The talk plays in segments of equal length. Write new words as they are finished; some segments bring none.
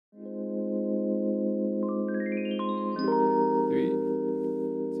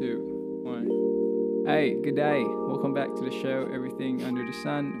Good day. Welcome back to the show, Everything Under the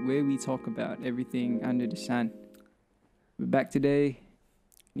Sun, where we talk about everything under the sun. We're back today.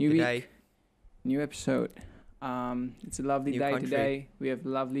 New week, new episode. It's a lovely New day country. today. We have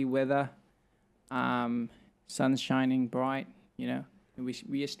lovely weather. Sun's shining bright. You know, and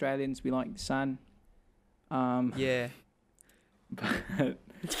we Australians, we like the sun. Yeah. But I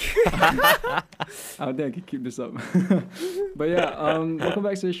don't think I can keep this up. But yeah, welcome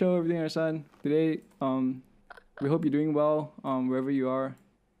back to the show, Everything Under the Sun. Today, we hope you're doing well, wherever you are.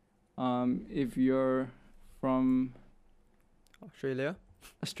 If you're from Australia,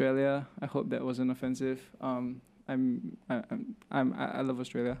 I hope that wasn't offensive. I love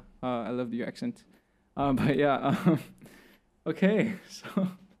Australia. I love your accent. But yeah, okay. So,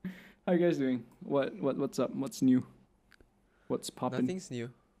 how you guys doing? What's up? What's new? What's popping? Nothing's new.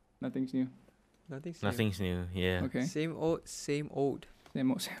 Nothing's new. Nothing's new, yeah. Okay. Same old. Same old.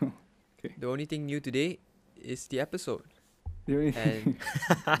 Okay. The only thing new today is the episode The only and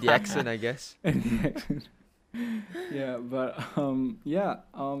the accent, I guess. and the accent. Yeah, but oh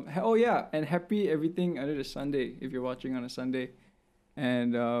yeah, and happy everything under the Sunday if you're watching on a Sunday,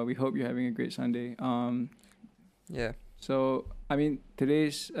 and we hope you're having a great Sunday. Yeah. So I mean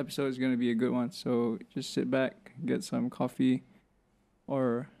today's episode is gonna be a good one. So just sit back, get some coffee,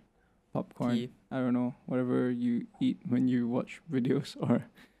 or popcorn. Tea. I don't know, whatever you eat when you watch videos or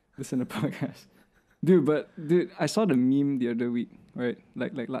listen to podcasts. Dude, I saw the meme the other week, right? I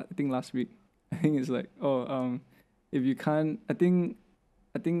think last week. I think it's like, if you can't, I think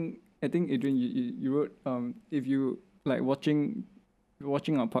Adrian, you wrote, if you like watching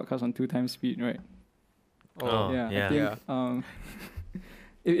our podcast on 2x speed, right? Oh, yeah. yeah. I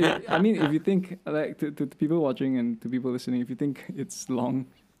think, I mean, if you think like to people watching and to people listening, if you think it's long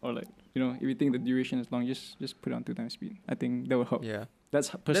or like if you think the duration is long, just put it on 2x speed. I think that will help. Yeah. That's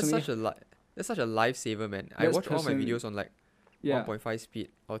personally. That's such a lifesaver, man. I That's watch all my personally- videos on like yeah. 1.5 speed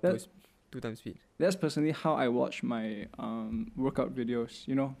or That- 2x speed. That's personally how I watch my workout videos.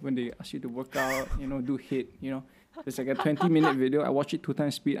 You know, when they ask you to work out, do HIIT. It's like a 20-minute video. I watch it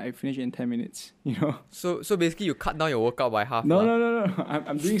 2x speed. I finish it in 10 minutes. So basically you cut down your workout by half. No. lah.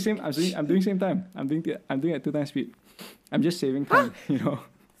 I'm doing same. I'm doing same time. I'm doing at 2x speed. I'm just saving time.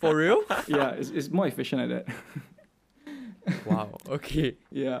 For real? Yeah, it's more efficient at that. Wow. Okay.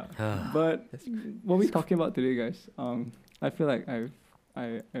 Yeah. But what we talking about today, guys? I feel like I've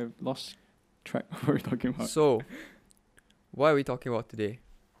lost track of what we're talking about. So, what are we talking about today?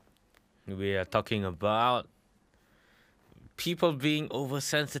 We are talking about people being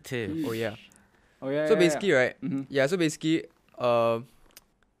oversensitive. Oh yeah. Oh yeah. So basically, right? Mm-hmm. Yeah. So basically, I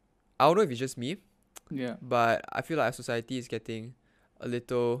don't know if it's just me, Yeah. but I feel like our society is getting a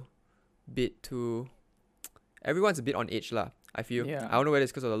little bit too. Everyone's a bit on edge lah. I feel. Yeah. I don't know whether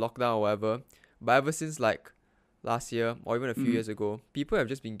it's because of the lockdown or whatever, but ever since like last year or even a few Mhm. years ago, people have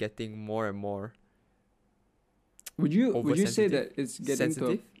just been getting more and more Would you say oversensitive? that it's getting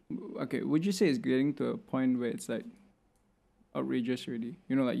sensitive. okay? Would you say it's getting to a point where it's like outrageous already?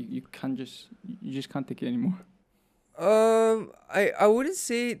 Like you just can't take it anymore. I wouldn't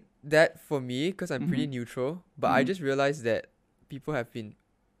say that for me because I'm pretty Mhm. neutral, but I Mhm. just realized that people have been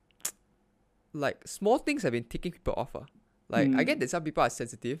like small things have been ticking people off. Like I get that some people are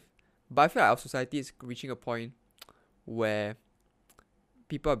sensitive, but I feel like our society is reaching a point where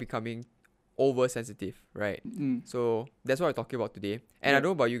people are becoming oversensitive, right? Mm. So that's what we're talking about today. And I Yeah. don't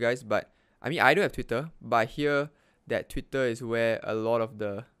know about you guys, but I mean I don't have Twitter, but I hear that Twitter is where a lot of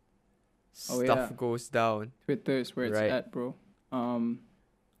the Oh, stuff yeah. goes down. Twitter is where it's Right. at, bro.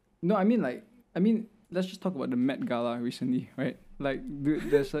 No, I mean let's just talk about the Met Gala recently, right? Like, dude,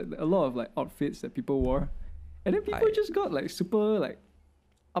 there's like a lot of like outfits that people wore, and then people I- just got like super like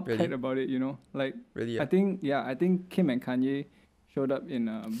uptight Really? about it, Like, Really. I think Kim and Kanye showed up in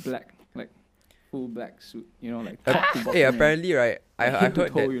a black, like full black suit, like top to bottom. Hey, apparently, right? I head to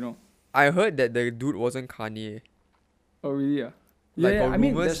heard toe, that. I heard that the dude wasn't Kanye. Oh really? Yeah. Like, Yeah, got I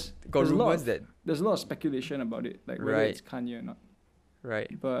mean, rumors. Got there's a lot rumors of- that there's a lot of speculation about it, like whether Right. it's Kanye or not.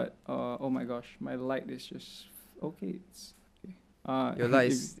 right. But oh my gosh, my light is just okay. It's okay. Your light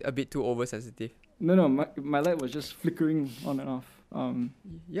if- is a bit too oversensitive. No, my light was just flickering on and off.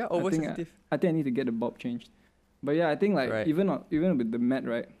 Yeah, I think oversensitive. I think I need to get the bulb changed. But yeah, I think like Right. even with the Met,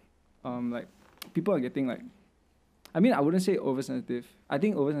 right? Like people are getting like, I mean, I wouldn't say oversensitive. I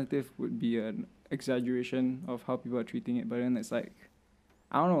think oversensitive would be an exaggeration of how people are treating it. But then it's like,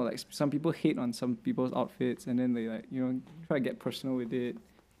 I don't know, like some people hate on some people's outfits, and then they like try to get personal with it.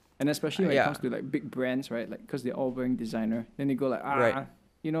 And especially when it Yeah. comes to like big brands, right? Like, because they're all wearing designer. Then they go like, Right.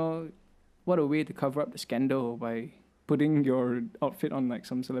 what a way to cover up the scandal by putting your outfit on like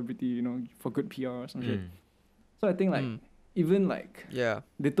some celebrity, you know, for good PR or some shit. So I think like even like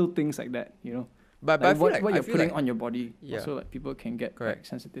little things like that, you know, but like I feel like what I you're feel putting like, on your body, also like people can get like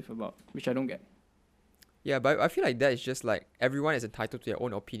sensitive about, which I don't get. Yeah, but I feel like that is just like everyone is entitled to their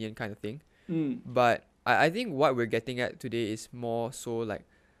own opinion kind of thing. But I think what we're getting at today is more so like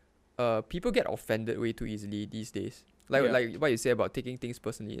people get offended way too easily these days. Like what you say about taking things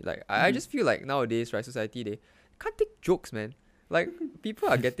personally. Like I just feel like nowadays, right, society, they can't take jokes, man. Like people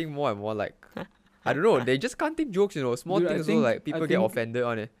are getting more and more like I don't know, they just can't take jokes, you know. Small Dude, things also like people get offended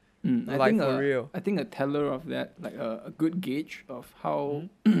on it. Like for real. I think a teller of that, like a good gauge of how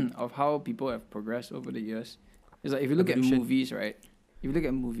of how people have progressed over the years, is like if you look at movies, right? If you look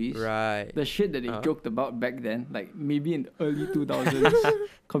at movies, the shit that they joked about back then, like maybe in the early 2000s,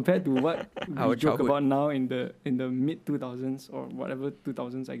 compared to what we joke about now in the mid 2000s or whatever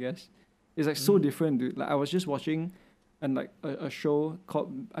 2000s, I guess, it's like so different, dude. Like I was just watching, and like a show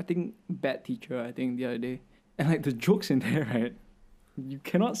called, I think, Bad Teacher, I think, the other day, and like the jokes in there, right? You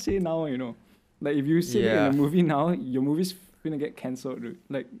cannot say now, you know. Like if you say it in a movie now, your movie's gonna get cancelled, dude.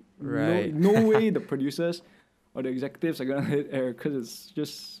 Like no way the producers or the executives are gonna let it air, because it's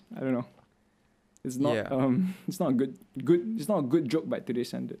just, I don't know. It's not it's not a good it's not a good joke by today's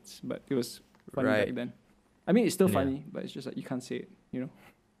standards, but it was funny back then. I mean, it's still funny, but it's just like you can't say it, you know.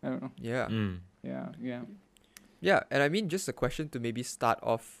 I don't know. Yeah, and I mean, just a question to maybe start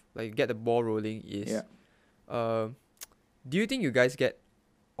off, like get the ball rolling is, do you think you guys get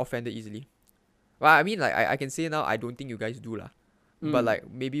offended easily? Well, I mean, like I can say now, I don't think you guys do lah. But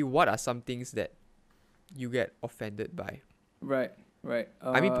like maybe what are some things that you get offended by? Right.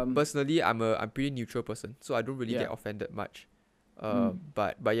 I mean, personally, I'm pretty neutral person, so I don't really get offended much.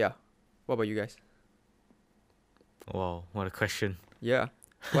 But yeah, what about you guys? Wow, what a question. Yeah.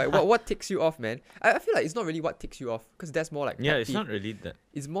 What ticks you off, man? I feel like it's not really what ticks you off, because that's more like it's not really that.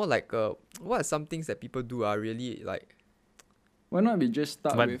 It's more like what are some things that people do are really like. Why not we just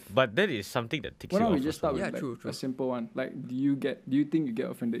start with? But that is something that ticks you off. Why not we just start with like true. a simple one? Like, do you think you get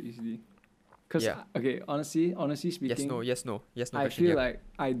offended easily? Because okay, honestly speaking, yes, no. I feel like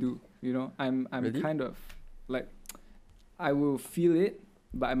I do. You know, I'm really? Kind of like, I will feel it,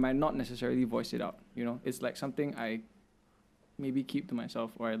 but I might not necessarily voice it out. You know, it's like something I maybe keep to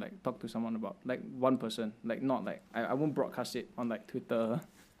myself, or I like talk to someone about, like one person, like not like I won't broadcast it on like Twitter,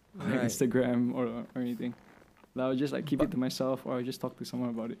 like Instagram or anything. I'll just like keep it to myself, or I'll just talk to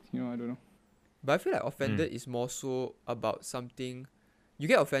someone about it. You know, I don't know. But I feel like offended is more so about something. You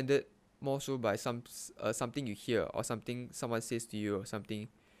get offended more so by something you hear, or something someone says to you, or something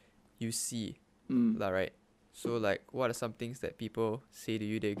you see. Right? So like, what are some things that people say to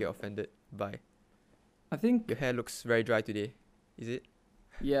you that you get offended by? I think your hair looks very dry today. Is it?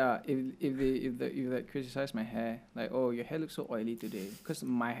 Yeah, if they criticize my hair, like, oh, your hair looks so oily today, because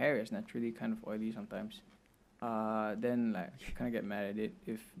my hair is naturally kind of oily sometimes. Then like I kind of get mad at it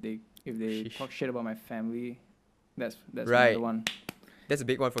if they talk shit about my family. That's another one. That's a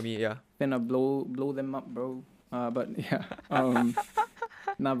big one for me. Yeah. Then I blow them up, bro. But yeah.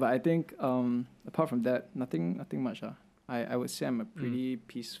 But I think apart from that, nothing much. I would say I'm a pretty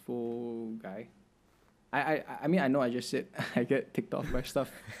peaceful guy. I mean, I know I just said I get ticked off by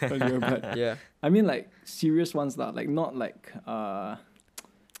stuff earlier, but yeah. I mean, like serious ones lah, like not like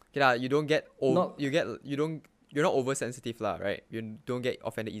you don't get you're not oversensitive lah, right? You don't get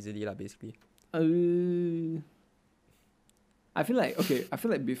offended easily lah, basically. I feel like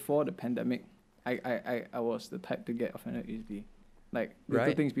before the pandemic, I was the type to get offended easily. Like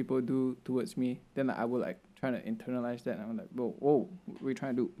little things people do towards me, then like, I would like try to internalize that, and I'm like, whoa, what are you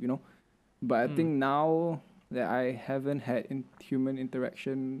trying to do, you know? But I think now that I haven't had human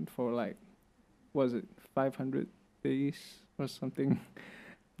interaction for like, what is it, 500 days or something?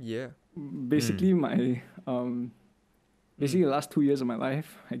 Yeah. Basically my basically the last 2 years of my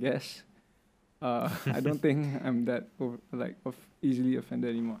life, I guess. I don't think I'm that easily offended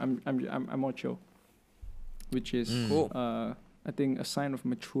anymore. I'm more chill, which is cool. I think a sign of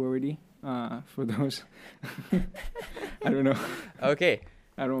maturity. For those, I don't know. Okay.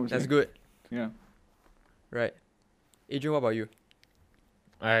 I don't know. That's good. Yeah. Right. Adrian, what about you?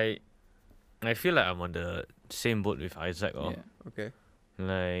 I feel like I'm on the same boat with Isaac. Yeah. Okay.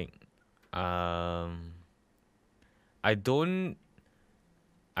 Like, I don't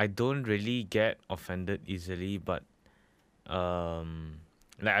really get offended easily, but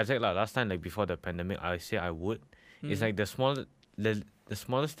like Isaac lah, last time, like before the pandemic, I say I would. It's like the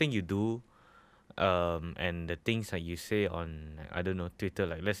smallest thing you do, and the things that you say on, I don't know, Twitter.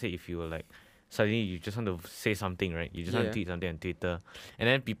 Like, let's say if you were like, suddenly you just want to say something, right? You just want to tweet something on Twitter, and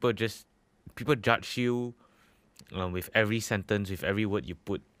then people judge you with every sentence, with every word you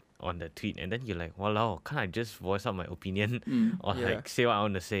put on the tweet, and then you're like, walao, can't I just voice out my opinion or Yeah. like say what I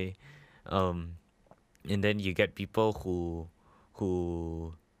want to say? Um, and then you get people who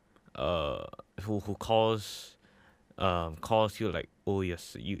uh who calls you like, oh,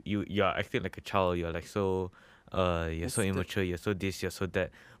 you're acting like a child, you're like so you're so immature, you're so this, you're so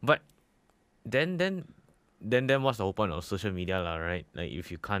that. But then what's the whole point of social media lah, right? Like if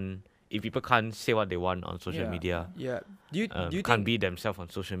people can't say what they want on social Yeah. media, Yeah. Do you can't think be themselves on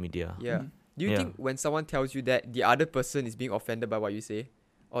social media. yeah. Mhm. Do you Yeah. think when someone tells you that the other person is being offended by what you say?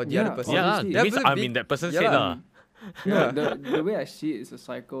 Or the other Yeah, person Yeah, obviously. that means person I be- mean that person yeah said lah. lah. No, Yeah. the way I see it is a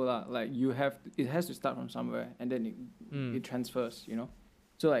cycle lah. Like it has to start from somewhere, and then it transfers.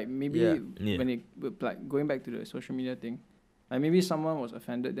 So like maybe Yeah. Yeah. when like going back to the social media thing, like maybe someone was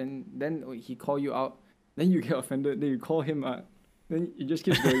offended, then he call you out, then you get offended, then you call him out, then it just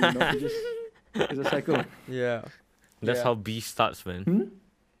keeps going. It's a cycle. Yeah. That's Yeah. how beef starts, man.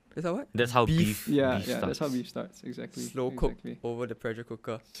 Is that what? That's how Beef. beef. Yeah, beef yeah, starts. that's how beef starts. Exactly. Slow cook exactly. over the pressure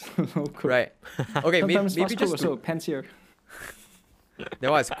cooker. Slow cook. Right. Okay, Sometimes maybe fast cook just also pants here.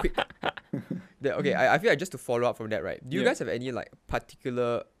 that one is quick. Okay, I feel like just to follow up from that, right? Do you Yeah. guys have any like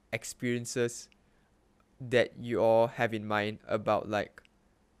particular experiences that you all have in mind about like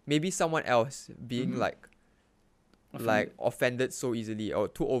maybe someone else being Mhm. like offended so easily or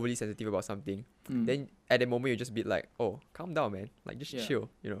too overly sensitive about something? Mm. Then at the moment you just be like, oh, calm down, man. Like just Yeah. chill,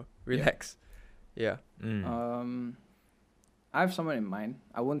 relax. Yeah. I have someone in mind.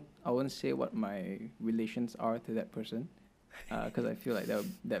 I won't say what my relations are to that person, because I feel like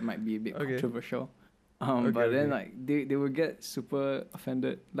that might be a bit Okay. controversial. Okay, But then okay. like they will get super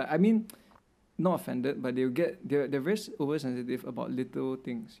offended. Like I mean, not offended, but they're very oversensitive about little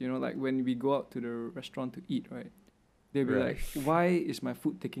things. Like when we go out to the restaurant to eat, right? They'll be Right. like, "Why is my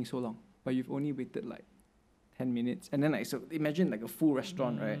food taking so long? But you've only waited like 10 minutes." And then like so imagine like a full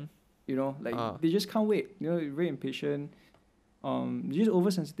restaurant, right? Like they just can't wait. Very impatient. Just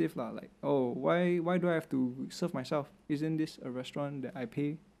oversensitive lah. Like, oh, why do I have to serve myself? Isn't this a restaurant that I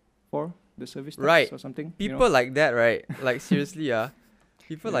pay for the service tax Right. or something? People like that, right? Like seriously,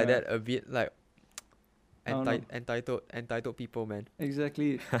 people like Yeah. that a bit like I don't know. entitled people, man.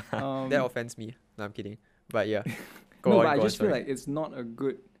 Exactly. That offends me. No, I'm kidding. But yeah. no, on, but I go on, just feel sorry. like it's not a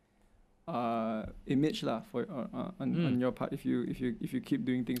good image lah for on your part if you keep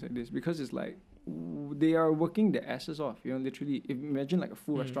doing things like this, because it's like they are working their asses off. Literally. Imagine like a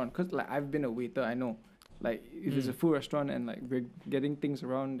full restaurant, because like I've been a waiter, I know. Like if it's a full restaurant and like we're getting things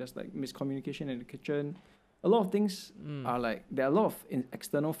around, there's like miscommunication in the kitchen. A lot of things are like there are a lot of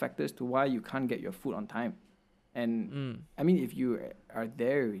external factors to why you can't get your food on time, and I mean if you are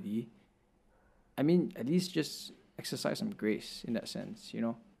there already, I mean at least just exercise some grace in that sense.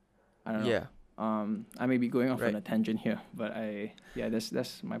 I don't know. Yeah. I may be going off Right. on a tangent here, but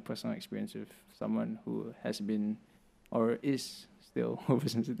that's my personal experience with someone who has been or is still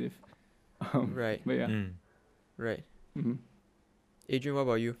oversensitive. Right. But yeah. Right. Mm-hmm. Adrian, what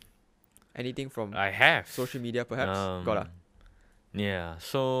about you? Anything from I have social media perhaps? Got Yeah.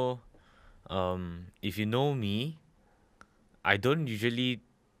 So, if you know me, I don't usually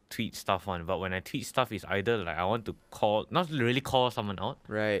tweet stuff on, but when I tweet stuff, it's either like I want to not really call someone out,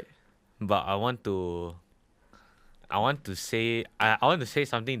 Right. but I want to say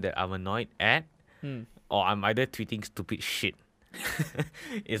something that I'm annoyed at, or I'm either tweeting stupid shit.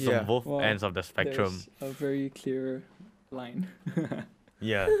 It's Yeah. on both Wow, ends of the spectrum. There's a very clear line.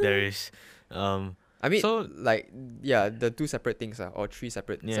 Yeah, there is. I mean, So- like, yeah, the two separate things or three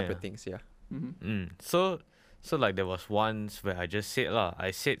separate Yeah. things, yeah. Mm-hmm. So like there was once where I just said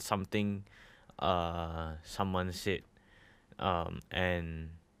I said something, someone said, and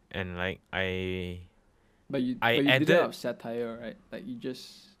like But you I did it added- out of satire, right? Like you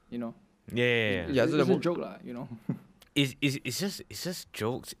just yeah. Yeah, so it's the a joke lah. It's just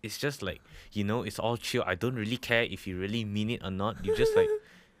jokes. It's just like, it's all chill. I don't really care if you really mean it or not. You just like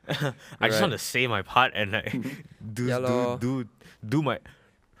I just Right. want to say my part and like Yeah lor. do my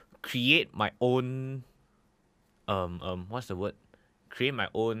create my own what's the word? Create my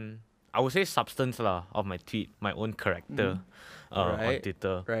own, I would say, substance lah of my tweet, my own character on Right.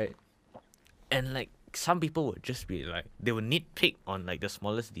 Twitter. Right. And like some people would just be like, they would nitpick on like the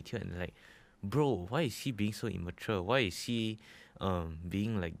smallest detail and like, bro, why is he being so immature? Why is he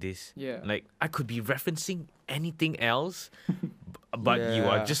being like this? Yeah. Like I could be referencing anything else, but you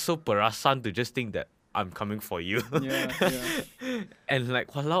are Yeah. just so perasan to just think that I'm coming for you. Yeah. And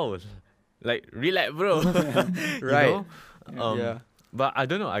like, walao, like relax, bro. Right. You know? Yeah. But I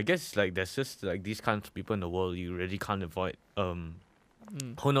don't know. I guess like there's just like these kinds of people in the world you really can't avoid.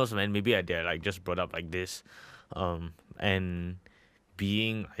 Who knows, man? Maybe they're like just brought up like this. And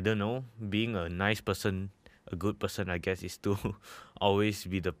being, I don't know, being a nice person, a good person, I guess, is to always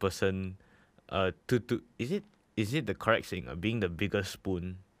be the person. To is it the correct thing? Being the bigger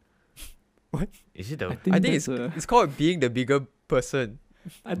spoon. What? Is it I the think I think that's a. it's called being the bigger person.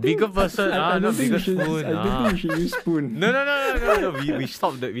 I think, bigger person? I Not don't think bigger we should. spoon. I don't think we should use spoon. No. We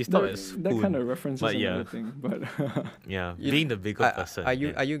stopped. We stopped that, at spoon. that kind of references But yeah. another thing. But Yeah, You- being the bigger person. Are you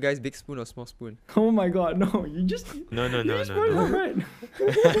yeah. are you guys big spoon or small spoon? oh my god, no! You just. No. You just spoiled it, right?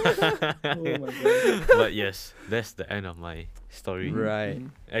 Oh my god. But yes, that's the end of my story. Right. Mhm.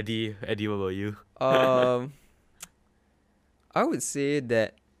 Eddie, what about you? I would say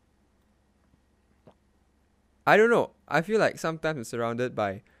that I don't know. I feel like sometimes I'm surrounded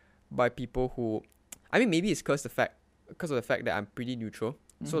by people who, I mean, maybe it's because of the fact that I'm pretty neutral.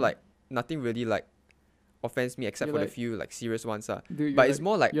 So Mhm. like nothing really like offends me except You're for the like- few like serious ones. Dude, you're But it's like-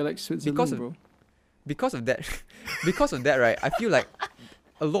 more like You're like Switzerland, because of- bro. because of that because of that, right? I feel like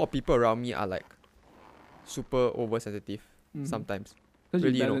a lot of people around me are like super oversensitive Mhm. sometimes. Because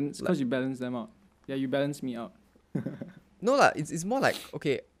really, you you know, balance, because you balance them out. Yeah, you balance me out. No lah, it's more like,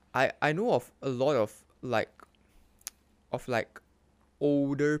 okay, I know of a lot of like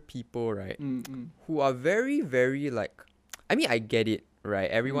older people, right? Who are very, very like, I mean, I get it, right?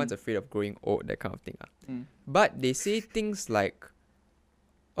 Everyone's Mm. afraid of growing old, that kind of thing. Mm. But they say things like,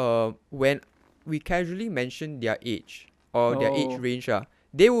 when we casually mention their age or their age Oh. range,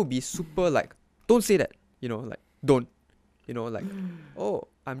 they will be super like, don't say that, like, don't, like, oh,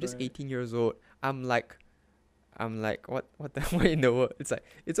 I'm just Right. 18 years old. I'm like, what the what in the world? It's like,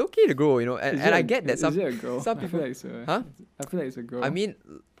 it's okay to grow, and Is it I a- get that Is some it a girl? some I people- feel like it's a. Huh? I feel like it's a girl. I mean,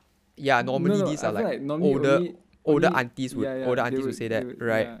 yeah, normally No, these I are feel like normally older only- aunties would yeah, older they aunties would say that, they would-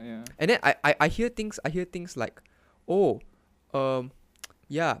 right? Yeah. And then I hear things like, oh,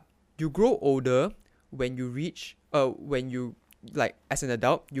 yeah, you grow older when you reach when you, like, as an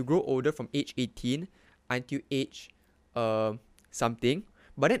adult, you grow older from age 18 until age something.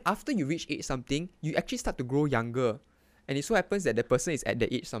 But then after you reach age something, you actually start to grow younger. And it so happens that the person is at the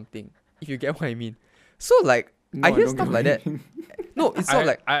age something, if you get what I mean. So like, No, I hear don't stuff get like what that. you mean. No, it's not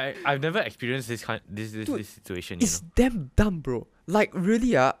like, I've never experienced this Dude, situation. it's damn dumb, bro. Like,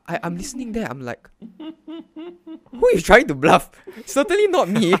 really, I'm listening there. I'm like, who are you trying to bluff? Certainly not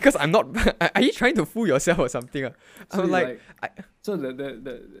me, because I'm not. Are you trying to fool yourself or something? So I'm you like, so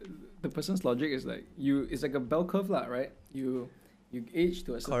the person's logic is like it's like a bell curve lah, right? You age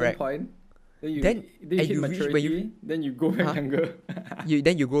to a certain Correct. point, then you Then- hit and you reach maturity, when you- then you go back Huh? younger.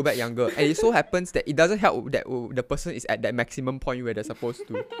 you grow back younger, and it so happens that it doesn't help that the person is at that maximum point where they're supposed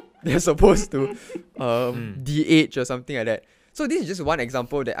to de-age or something like that. So this is just one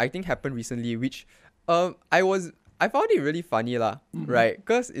example that I think happened recently, which I found it really funny lah, Mhm. right?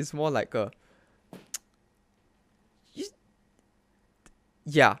 Because it's more like a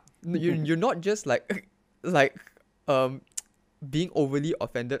you're not just like being overly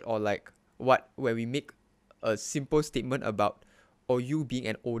offended or like where we make a simple statement about you being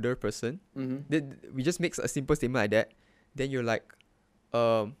an older person. We just make a simple statement like that. Then you're like,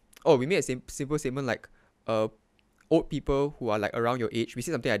 we made a simple statement like, old people who are like around your age. We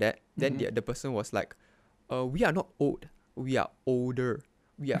say something like that. Then Mhm. the person was like, we are not old. We are older.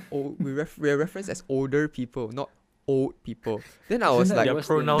 We are old. We're referenced as older people, not old people. Then I Isn't was that like, Their worse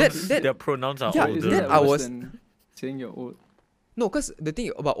than- pronouns, That- their pronouns are Yeah, older. Isn't then that I worse was- than saying you're old? no, because the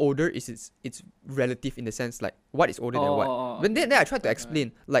thing about older is it's relative in the sense like what is older than what. But then I tried to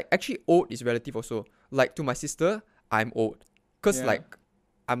explain, like, actually old is relative also. Like, to my sister, I'm old. Because Yeah. like,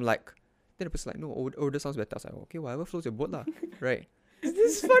 I'm like, then the person's like, no, older sounds better. I was like, okay, whatever floats your boat lah. Right. This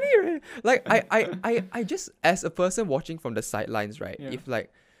is funny, right? Like, I just, as a person watching from the sidelines, right? Yeah. If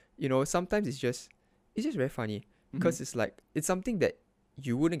like, sometimes it's just very funny. Because it's like, it's something that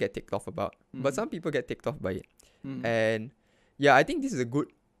you wouldn't get ticked off about. But Mhm. some people get ticked off by it. Mhm. And yeah, I think this is a good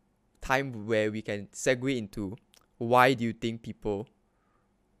time where we can segue into why do you think people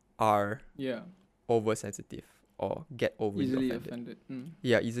are Yeah, oversensitive or get overly easily offended? offended.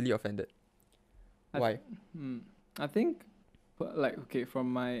 Yeah, easily offended. I Why? I think, like, okay,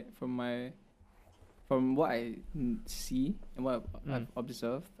 from what I see and what I've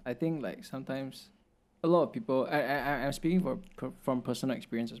observed, I think like sometimes a lot of people. I'm speaking from personal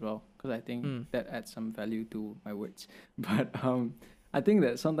experience as well, because I think that adds some value to my words. But I think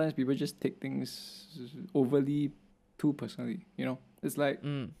that sometimes people just take things overly too personally. It's like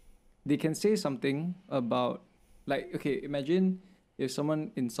they can say something about, like, okay, imagine if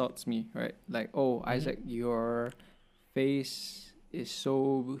someone insults me, right? Like, oh, Isaac, your face is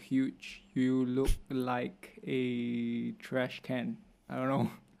so huge. You look like a trash can. I don't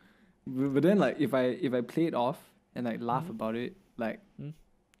know. But then like if I play it off and like laugh about it, like Mm.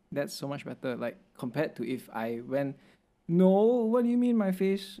 that's so much better. Like compared to if I went, no, what do you mean my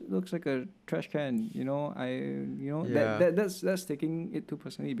face looks like a trash can? Yeah. That's taking it too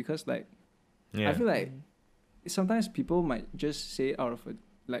personally because like I Yeah. feel like sometimes people might just say it out of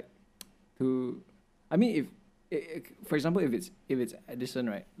like to, I mean for example if it's Edison,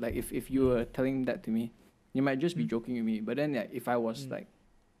 right, like if you were telling that to me, you might just be joking with me, but then like, if I was like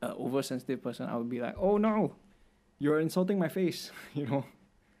an oversensitive person, I would be like, oh no, you're insulting my face.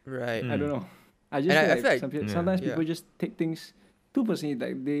 Right. I don't know. I just And feel I like, feel like sometimes yeah. people just take things too personally.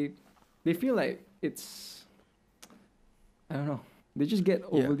 Like they feel like it's, I don't know. They just get Yeah.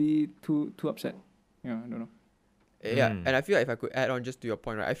 overly too upset. Yeah, I don't know. Yeah, Mm. and I feel like if I could add on just to your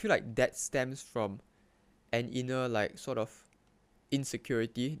point, right, I feel like that stems from an inner like sort of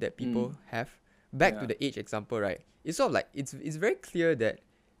insecurity that people have. Back to Yeah. the age example, right? It's sort of like it's very clear that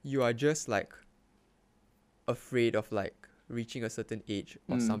you are just like afraid of like reaching a certain age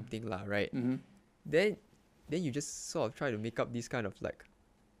or something lah, right? Mm-hmm. Then you just sort of try to make up these kind of like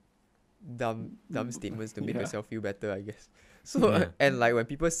dumb statements to make Yeah. yourself feel better, I guess. So Yeah. and like when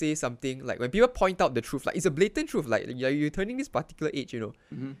people say something, like when people point out the truth, like it's a blatant truth, like you're turning this particular age,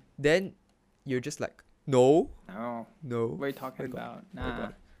 Mm-hmm. then you're just like, no, Oh, no. what are you talking Oh my about? my Nah.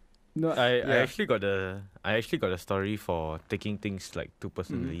 God. No. I Yeah. actually got a story for taking things like too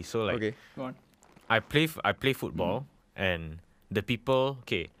personally. So like Okay. Go on. I play football and the people,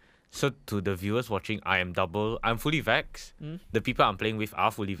 okay, so to the viewers watching, I'm fully vaxxed. Mm. The people I'm playing with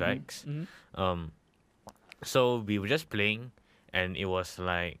are fully vaxxed. Mm-hmm. So we were just playing and it was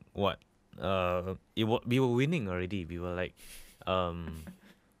like what we were winning already. We were like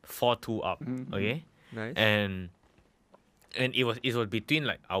 4-2 up, okay? Nice. And it was between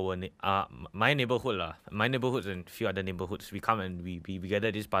like my neighborhood lah, my neighborhoods and few other neighborhoods. We come and we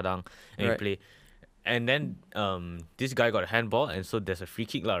gather this padang and Right. we play. And then this guy got a handball and so there's a free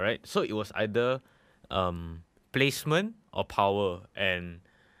kick lah, right? So it was either placement or power, and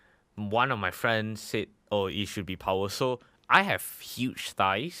one of my friends said, oh, it should be power. So I have huge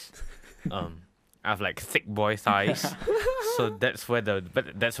thighs. I have like thick boy thighs. So that's where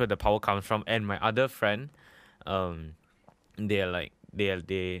the power comes from. And my other friend,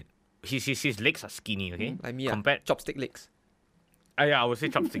 his legs are skinny, okay? Like me, Compared, chopstick legs. yeah, I would say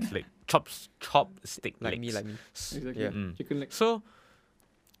chopstick leg, chopstick Like legs. me. Exactly. Yeah. Chicken legs. So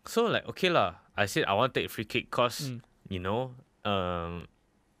like okay lah. I said I want to take a free kick cause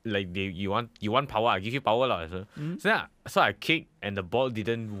like you want power, I give you power lah. So I kicked and the ball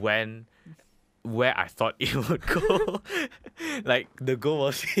didn't went where I thought it would go. Like the goal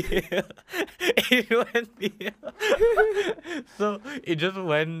was here. It went here. So it just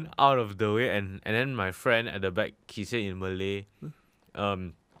went out of the way, and then my friend at the back, he said in Malay,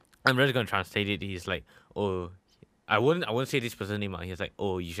 I'm just gonna translate it. He's like, oh, I won't say this person's name. He's like,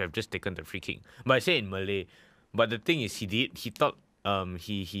 oh, you should have just taken the free kick. But I say in Malay. But the thing is, he thought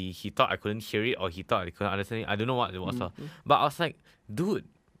he thought I couldn't hear it, or he thought I couldn't understand it. I don't know what it was. But I was like, dude,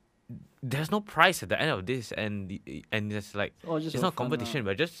 there's no prize at the end of this, and it's like Just it's not competition.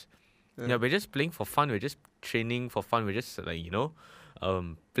 We're just we're just playing for fun. We're just training for fun. We're just like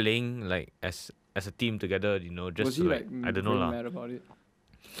playing like as a team together. Just Was he to, like I don't know very lah. mad about it?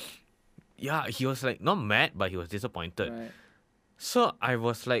 Yeah, he was like not mad, but he was disappointed. Right. So I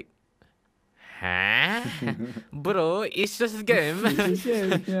was like, huh? Bro, it's just a game.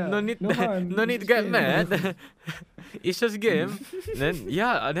 Yeah. No need harm, no need to it's get game. mad. It's just a game. Then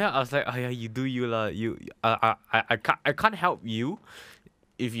I was like, oh yeah, you do you lah. I can't help you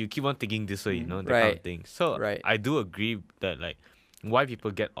if you keep on thinking this way, that kind Right. of thing. So Right. I do agree that like why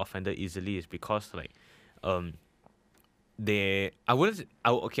people get offended easily is because like I would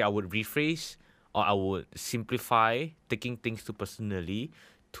rephrase, or I would simplify taking things too personally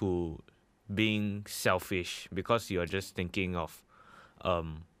to being selfish, because you're just thinking of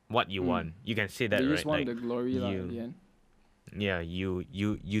what you want. You can say that, They right? just want Like, the glory lah at the end. yeah,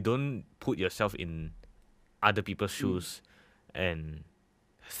 you don't put yourself in other people's shoes and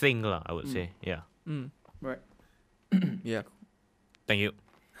think lah, I would say. Yeah. Right. Yeah. Thank you.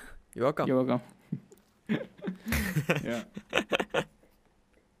 You're welcome. You're welcome. Yeah.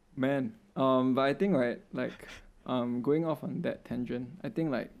 Man, but I think right, like, going off on that tangent, I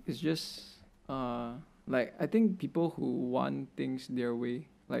think like it's just like I think people who want things their way,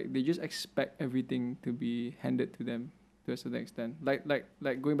 like they just expect everything to be handed to them to a certain extent. Like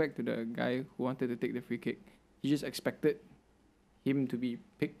going back to the guy who wanted to take the free kick, he just expected him to be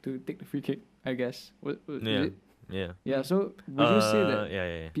picked to take the free kick, I guess. Is Yeah. it? Yeah. Yeah. So would you say that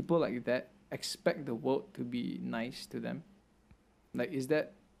yeah. people like that expect the world to be nice to them? Like, is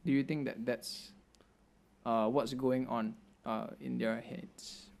that Do you think that that's what's going on in their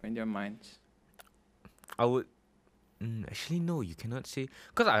heads or in their minds? I would actually no, you cannot say,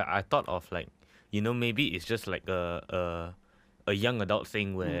 because I thought of like, maybe it's just like a young adult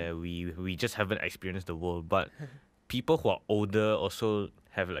thing where we just haven't experienced the world, but people who are older also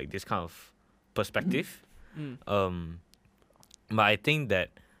have like this kind of perspective. Um, but I think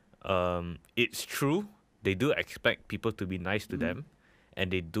that it's true. They do expect people to be nice to them,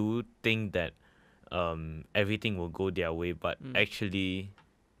 and they do think that everything will go their way. But actually,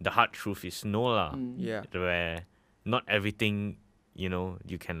 the hard truth is no lah. Yeah. Where not everything, you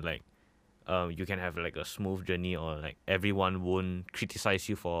can like, you can have like a smooth journey, or like everyone won't criticize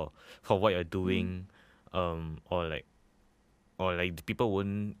you for what you're doing, or like the people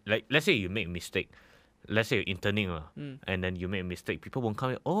won't, like, let's say you make a mistake. Let's say you're interning and then you make a mistake. People won't come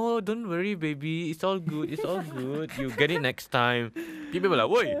in, oh, don't worry, baby. It's all good. It's all good. You get it next time. People will like,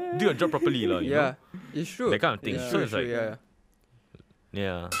 wait, do your job properly. You Yeah. know? It's true. That kind of thing. It's So true. it's like, Yeah.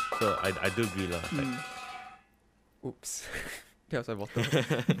 yeah. So I do agree. Like, Oops. That was my bottle.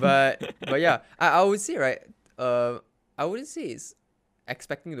 but yeah, I would say, right, I wouldn't say it's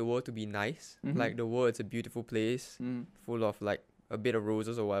expecting the world to be nice. Like the world is a beautiful place, full of like a bit of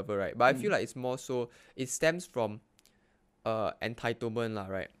roses or whatever, right? But I feel like it's more so it stems from entitlement lah,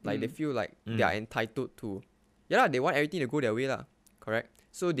 right? Like they feel like they are entitled to, yeah, they want everything to go their way lah, correct?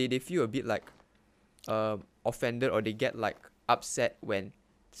 So they feel a bit like offended, or they get like upset when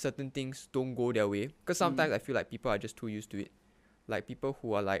certain things don't go their way. Because sometimes I feel like people are just too used to it. Like people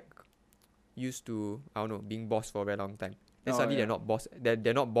who are like used to, I don't know, being boss for a very long time. Then suddenly they're not boss.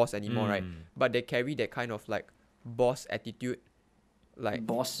 They're not boss anymore, right? But they carry that kind of like boss attitude, like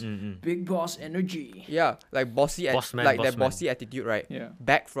boss, big boss energy. Yeah, like bossy, Boss man, like boss that bossy attitude, right? Yeah.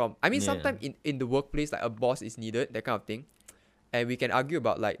 Back from, I mean, Yeah. sometimes in the workplace, like a boss is needed, that kind of thing. And we can argue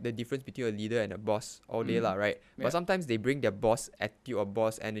about like the difference between a leader and a boss all day lah, right? Yeah. But sometimes they bring their boss attitude or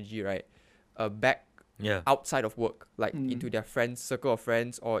boss energy, right, back yeah. outside of work, like into their friends, circle of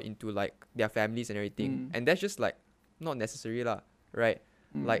friends, or into like their families and everything. And that's just like not necessary lah, right?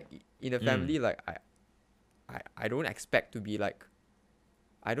 Like in a family, like I don't expect to be like,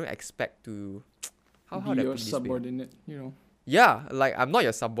 I don't expect to how Be do I your put it this way? subordinate, you know. Yeah, like I'm not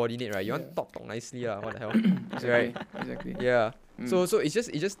your subordinate, right? You Yeah. want to talk nicely lah, what the hell? Exactly. Right? Exactly. Yeah. So it's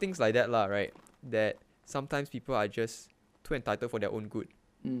just things like that lah, right? That sometimes people are just too entitled for their own good.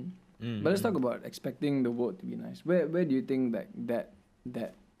 But let's talk about expecting the world to be nice. Where do you think that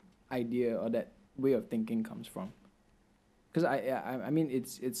idea or that way of thinking comes from? Because I mean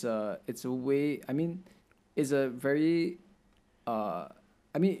it's a way, I mean it's a very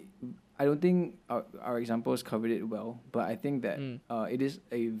I mean I don't think our examples covered it well, but I think that it is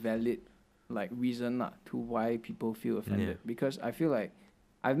a valid like reason to why people feel offended. Because I feel like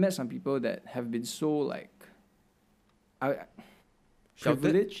I've met some people that have been so like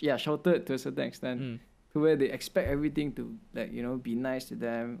privileged, sheltered to a certain extent, to where they expect everything to like, you know, be nice to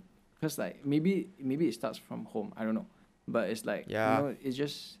them. Because like maybe it starts from home, I don't know, but it's like, you know, it's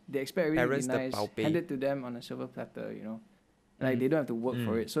just they expect everything Parents to be nice, the baopei. handed to them on a silver platter, you know, like they don't have to work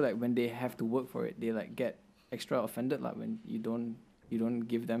for it. So like when they have to work for it, they like get extra offended like when you don't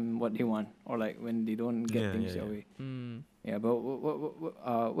give them what they want, or like when they don't get things their way. Yeah, but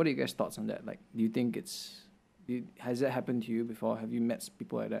what are you guys' thoughts on that? Like, do you think has that happened to you before? Have you met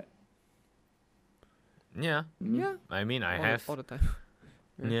people like that? Yeah. Yeah. I mean, I all, have. all the time.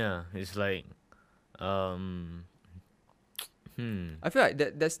 Yeah, it's like, I feel like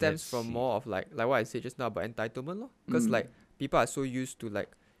that stems Let's from see. more of like what I said just now about entitlement, lor. Because like people are so used to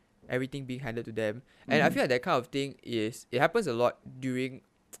like everything being handed to them, and I feel like that kind of thing it happens a lot during,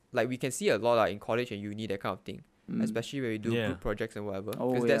 like we can see a lot in college and uni, that kind of thing, especially when we do group projects and whatever.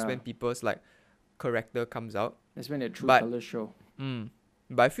 Because that's when people's like character comes out. That's when their true But- colors show.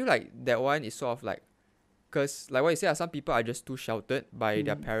 But I feel like that one is sort of like, because like what you say, some people are just too sheltered by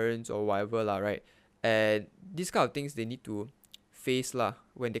their parents or whatever lah, right? And these kind of things they need to face lah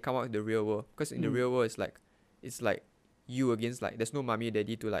when they come out in the real world. Because in the real world, it's like you against, like there's no mommy and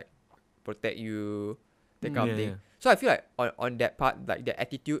daddy to like protect you, that kind of thing. Yeah. So I feel like on that part, like their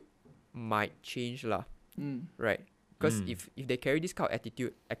attitude might change lah, right? Because if they carry this kind of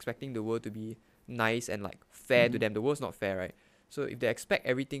attitude, expecting the world to be nice and like fair to them, the world's not fair, right? So if they expect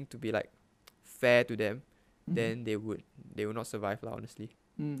everything to be like fair to them, then they will not survive lah, honestly.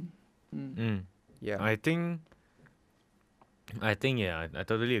 Yeah. I think yeah, I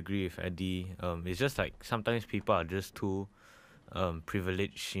totally agree with Eddie. It's just like sometimes people are just too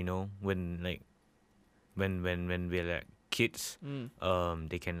privileged, you know, when we're like kids,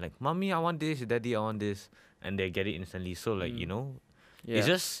 they can like, mommy, I want this, daddy, I want this, and they get it instantly. So like, you know, Yeah. It's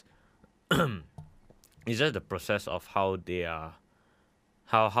just it's just the process of how they are,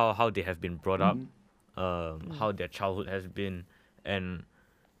 how they have been brought up, how their childhood has been, and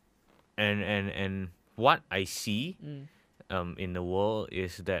and what I see in the world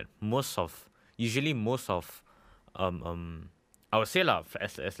is that usually most of I would say lah,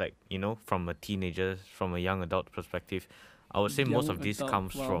 as like, you know, from a teenager, from a young adult perspective, I would say most Young of this adult,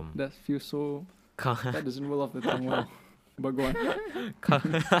 comes wow, from that feels so. That doesn't roll off the tongue well. But go on.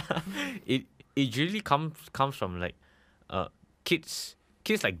 it usually comes from like kids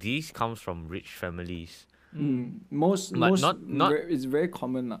like these comes from rich families. Most But most not it's very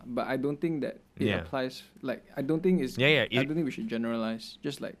common lah, but I don't think that it Yeah. applies. Like I don't think it's. Yeah, I don't think we should generalize.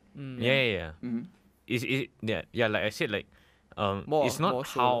 Just like yeah. mm, Yeah, like I said, like More it's not more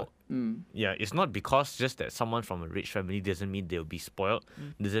so how lah. yeah, it's not because just that someone from a rich family doesn't mean they'll be spoiled,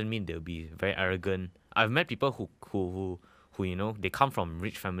 doesn't mean they'll be very arrogant. I've met people who you know, they come from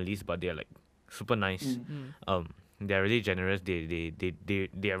rich families but they're like super nice. They're really generous. They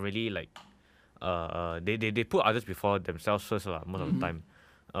are really like they put others before themselves first lah, most of the time.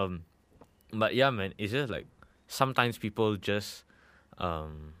 But yeah, man, it's just like sometimes people just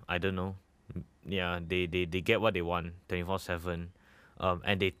I don't know. Yeah, they get what they want 24/7.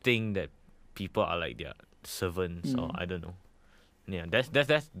 And they think that people are like their servants or I don't know. Yeah,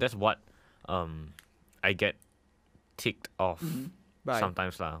 that's what I get ticked off Right.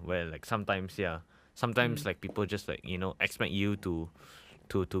 sometimes lah. Where like sometimes like people just like, you know, expect you to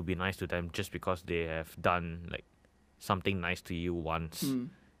be nice to them just because they have done like something nice to you once,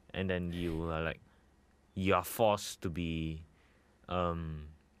 and then you are like you are forced to be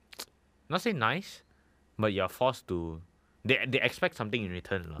not say nice, but you're forced to. They expect something in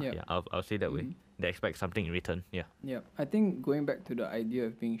return lah. Yeah. Yeah, I'll say that way. They expect something in return. Yeah. Yeah, I think going back to the idea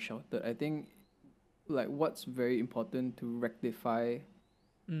of being sheltered, I think like what's very important to rectify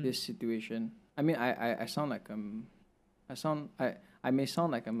this situation. I mean, I sound like I may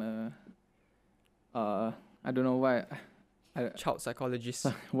sound like I'm a I don't know why Child psychologist.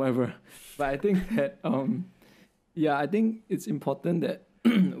 whatever, but I think that yeah, I think it's important that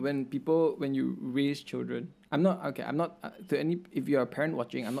when you raise children, I'm not to any, if you're a parent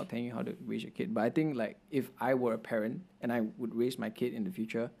watching, I'm not telling you how to raise your kid, but I think like if I were a parent and I would raise my kid in the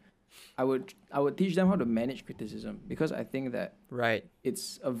future, I would teach them how to manage criticism, because I think that Right.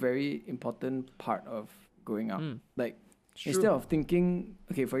 it's a very important part of growing up. Like It's instead true. of thinking,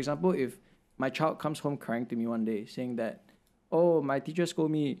 okay, for example, if my child comes home crying to me one day saying that, oh, my teacher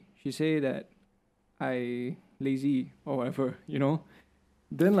scolded me, she say that I lazy or whatever, you know,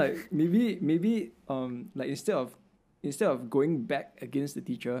 then like maybe like instead of going back against the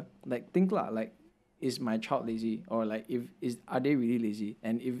teacher, like think lah, like, is my child lazy, or like are they really lazy,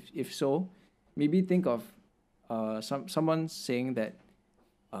 and if so, maybe think of someone saying that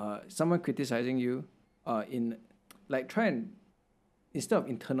someone criticizing you in like try and, instead of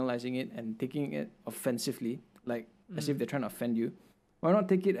internalizing it and taking it offensively, like as if they're trying to offend you, why not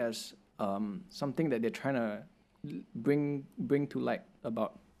take it as something that they're trying to bring to light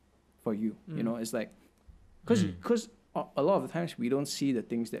about for you. You know, it's like because a lot of the times we don't see the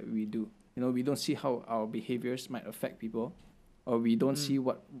things that we do. You know, we don't see how our behaviors might affect people, or we don't see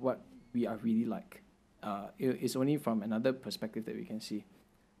what we are really like. It's only from another perspective that we can see.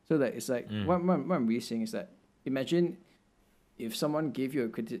 So that it's like what I'm really saying is that, imagine if someone gave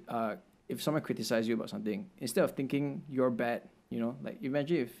you if someone criticized you about something, instead of thinking you're bad, you know, like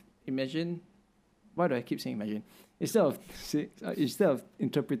imagine, why do I keep saying imagine? Instead of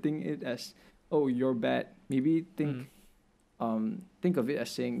interpreting it as, oh, you're bad, maybe think of it as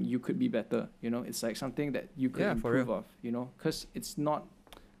saying you could be better. You know, it's like something that you could improve of. You know, because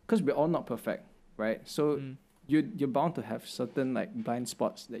we're all not perfect, right? So you're bound to have certain like blind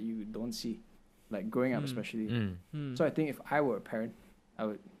spots that you don't see, like growing up especially. So I think if I were a parent, I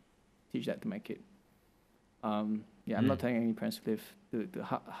would teach that to my kid. I'm not telling any parents to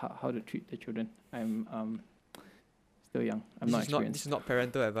how to treat their children. I'm still young. I'm not experienced. This is not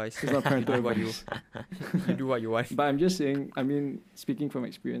parental advice. It's not parental You do what you you do what you want. But I'm just saying, I mean, speaking from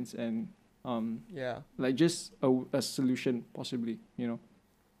experience and like just a solution possibly, you know.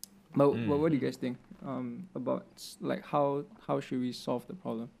 But what do you guys think about like how should we solve the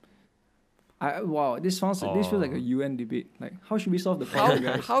problem? This feels like a UN debate. Like, how should we solve the problem,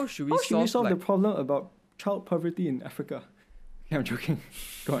 guys? How should we solve the problem about child poverty in Africa? Okay, I'm joking.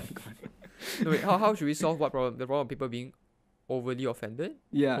 Go on. No, wait, how should we solve what problem? The problem of people being overly offended?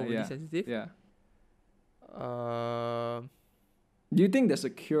 Overly sensitive? Yeah. Do you think there's a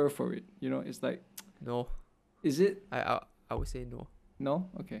cure for it? You know, it's like, no. Is it? I would say no. No?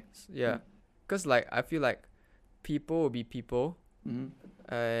 Okay. Yeah. Because like I feel like people will be people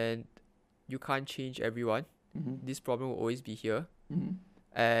and you can't change everyone. This problem will always be here.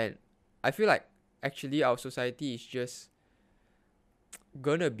 And I feel like actually our society is just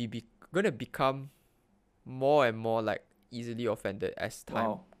gonna become more and more like easily offended as time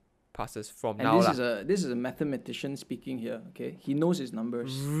Wow. passes from And now this is a mathematician speaking here. Okay, he knows his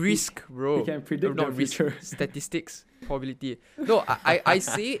numbers. Risk, bro. He can predict not the risk, future. statistics, probability. No, I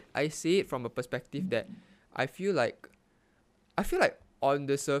say it from a perspective that I feel like on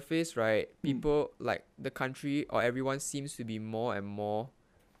the surface, right, people like the country or everyone seems to be more and more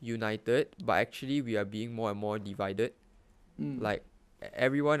united, but actually we are being more and more divided. Like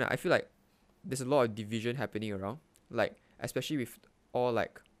everyone, I feel like there's a lot of division happening around, like especially with all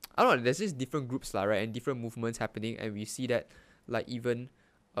like I don't know, there's just different groups lah, right, and different movements happening, and we see that like even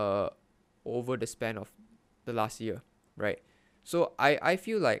over the span of the last year, right? So I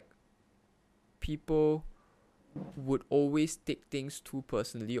feel like people would always take things too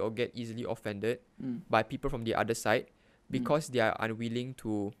personally or get easily offended by people from the other side because they are unwilling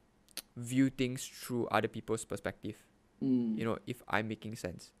to view things through other people's perspective. You know, if I'm making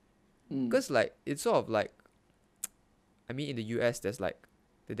sense. Because like it's sort of like, I mean, in the US there's like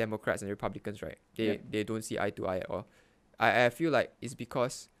the Democrats and the Republicans, right? They don't see eye to eye at all. I feel like it's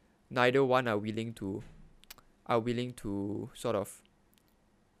because neither one are willing to sort of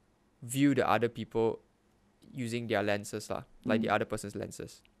view the other people using their lenses lah, like the other person's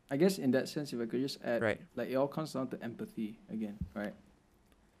lenses. I guess in that sense, if I could just add, Right. like it all comes down to empathy again, right?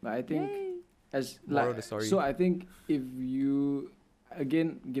 But I think as Moral like of the story. so, I think if you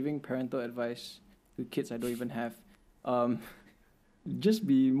again giving parental advice to kids I don't even have, just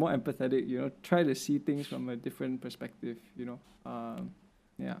be more empathetic. You know, try to see things from a different perspective. You know,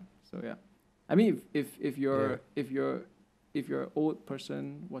 yeah. So yeah, I mean, if you're an old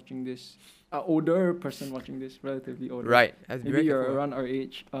person watching this, older person watching this, relatively older, Right. Have to be maybe very you're careful. around our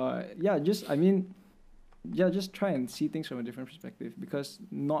age. Just try and see things from a different perspective because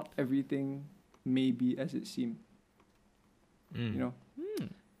not everything may be as it seems. You know,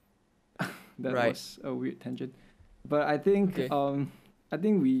 that Right. was a weird tangent, but I think Okay. I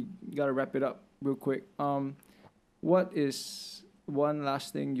think we gotta wrap it up real quick. What is one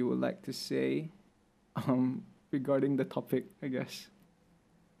last thing you would like to say, regarding the topic? I guess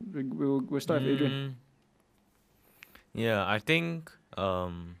we'll start with Adrian. Yeah, I think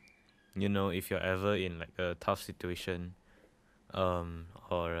you know, if you're ever in like a tough situation,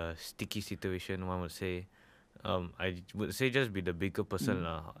 or a sticky situation, one would say, I would say just be the bigger person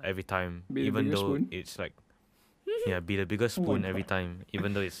lah every time, Be the even bigger though spoon? it's like, yeah, be the bigger Oh my spoon every God. time,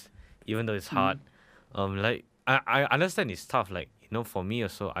 even though it's hard. Like I understand it's tough. Like, you know, for me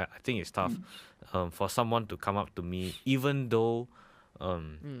also, I think it's tough. For someone to come up to me, even though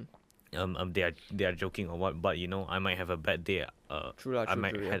they are joking or what, but you know, I might have a bad day. True lah, I true,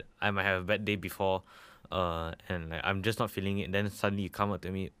 might true, yeah. I might have a bad day before, and like I'm just not feeling it. Then suddenly you come up to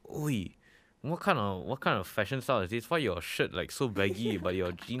me, oi, what kind of fashion style is this? Why your shirt like so baggy, but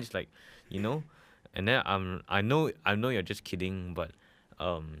your jeans like, you know? And then I know you're just kidding, but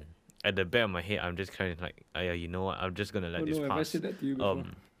at the back of my head I'm just kind of like, yeah, you know what? I'm just gonna let Oh this no, have I pass. said that to you before?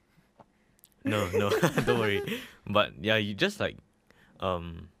 No, don't worry. But yeah, you just like,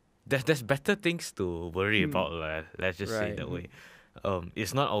 there's better things to worry about. Let's just say it Right. that way.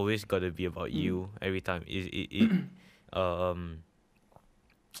 It's not always gotta be about you every time.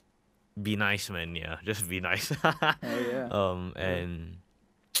 Be nice, man. Yeah, just be nice. Yeah.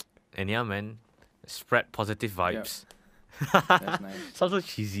 And yeah, man, spread positive vibes. That's nice. Sounds so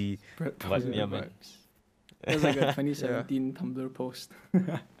cheesy. Spread But positive yeah, man. vibes. That's like a 2017 Tumblr post.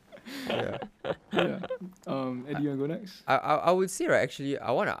 Yeah. Yeah. Eddie, you wanna go next? I would say, right, actually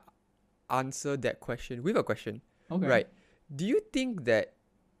I wanna answer that question with a question. Okay. Right. Do you think that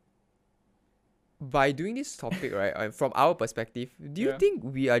by doing this topic, right, from our perspective, do you Yeah. think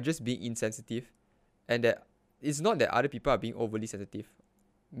we are just being insensitive, and that it's not that other people are being overly sensitive?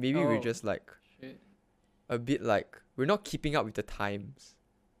 Maybe we're Oh. just like Shit. a bit like we're not keeping up with the times.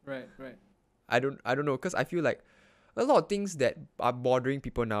 Right. I don't know, because I feel like a lot of things that are bothering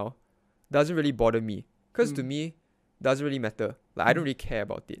people now doesn't really bother me, because to me doesn't really matter. Like I don't really care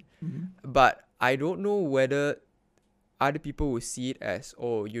about it. But I don't know whether other people will see it as,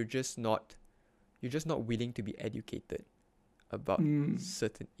 oh, you're just not willing to be educated about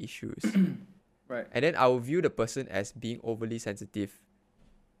certain issues. Right. And then I will view the person as being overly sensitive.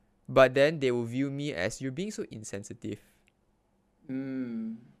 But then they will view me as, you're being so insensitive.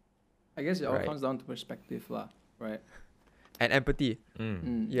 I guess it all Right. comes down to perspective, lah. Right. And empathy.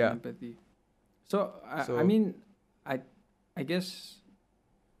 Yeah. Empathy. So I So- mean, I guess.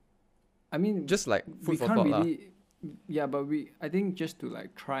 I mean, Just like we food for can't thought lah. really. Yeah, but I think just to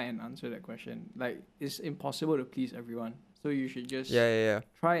like try and answer that question, like it's impossible to please everyone. So you should just Yeah.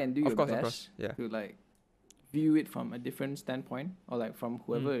 try and do Of your course, best of course. Yeah. to like view it from a different standpoint, or like from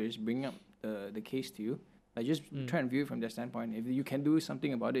whoever Mm. is bringing up the case to you. Like just Mm. try and view it from their standpoint. If you can do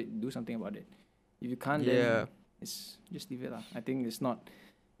something about it, do something about it. If you can't, Yeah. then it's just leave it lah. I think it's not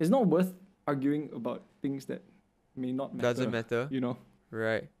worth arguing about things that may not matter. Doesn't matter. You know.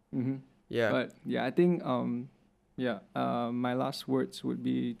 Right. Mm-hmm. Yeah. But yeah, I think my last words would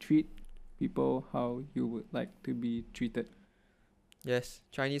be treat people how you would like to be treated. Yes.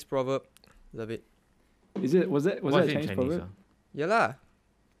 Chinese proverb. Love it. Was that What's a it in Chinese Chinese? proverb? Yeah lah.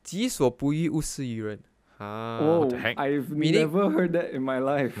 己所不欲，勿施于人. Oh, the heck? I've Meaning- never heard that in my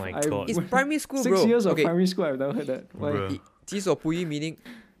life. My I've God. It's primary school, 6 bro. years of Okay. primary school, I've never heard that. Why? Bruh. 己所不欲 meaning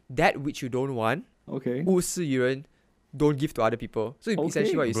that which you don't want, Okay. 勿施于人, don't give to other people. So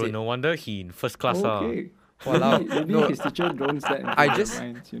essentially what you Bro, say. no wonder he in first class. Okay. Walao. Maybe No, his teacher drones that into I their just-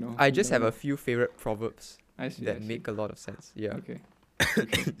 minds, you know. I You just never have a know. few favorite proverbs I see. that make a lot of sense. Yeah. Okay.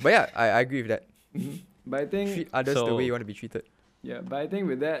 But yeah, I agree with that. Mhm. But I think Treat others the So- way you want to be treated. yeah, but I think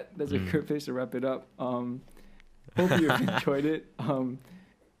with that's a Mm. good place to wrap it up. Hope you've enjoyed it.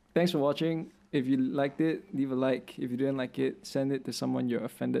 Thanks for watching. If you liked it, leave a like. If you didn't like it, send it to someone you're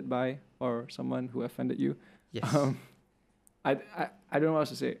offended by or someone who offended you. Yes. I don't know what else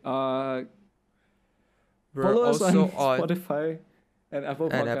to say. We're Follow us also on on Spotify and Apple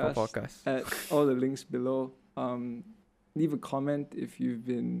Podcasts. and Apple Podcasts. At all the links below. Leave a comment if you've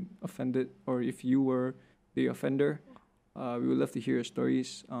been offended or if you were the offender. We would love to hear your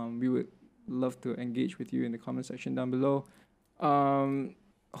stories. We would love to engage with you in the comment section down below.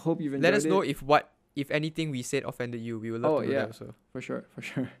 Hope you've enjoyed Let us it. know if anything we said offended you. We would love Oh, to know yeah. that also. For sure.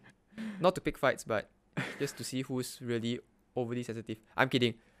 Not to pick fights, but just to see who's really overly sensitive. I'm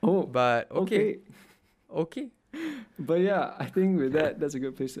kidding. Oh, But okay. But yeah, I think with that's a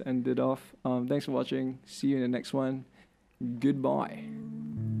good place to end it off. Thanks for watching. See you in the next one. Goodbye.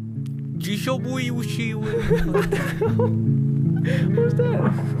 举手不义，无须问。 Who's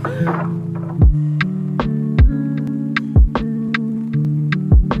that?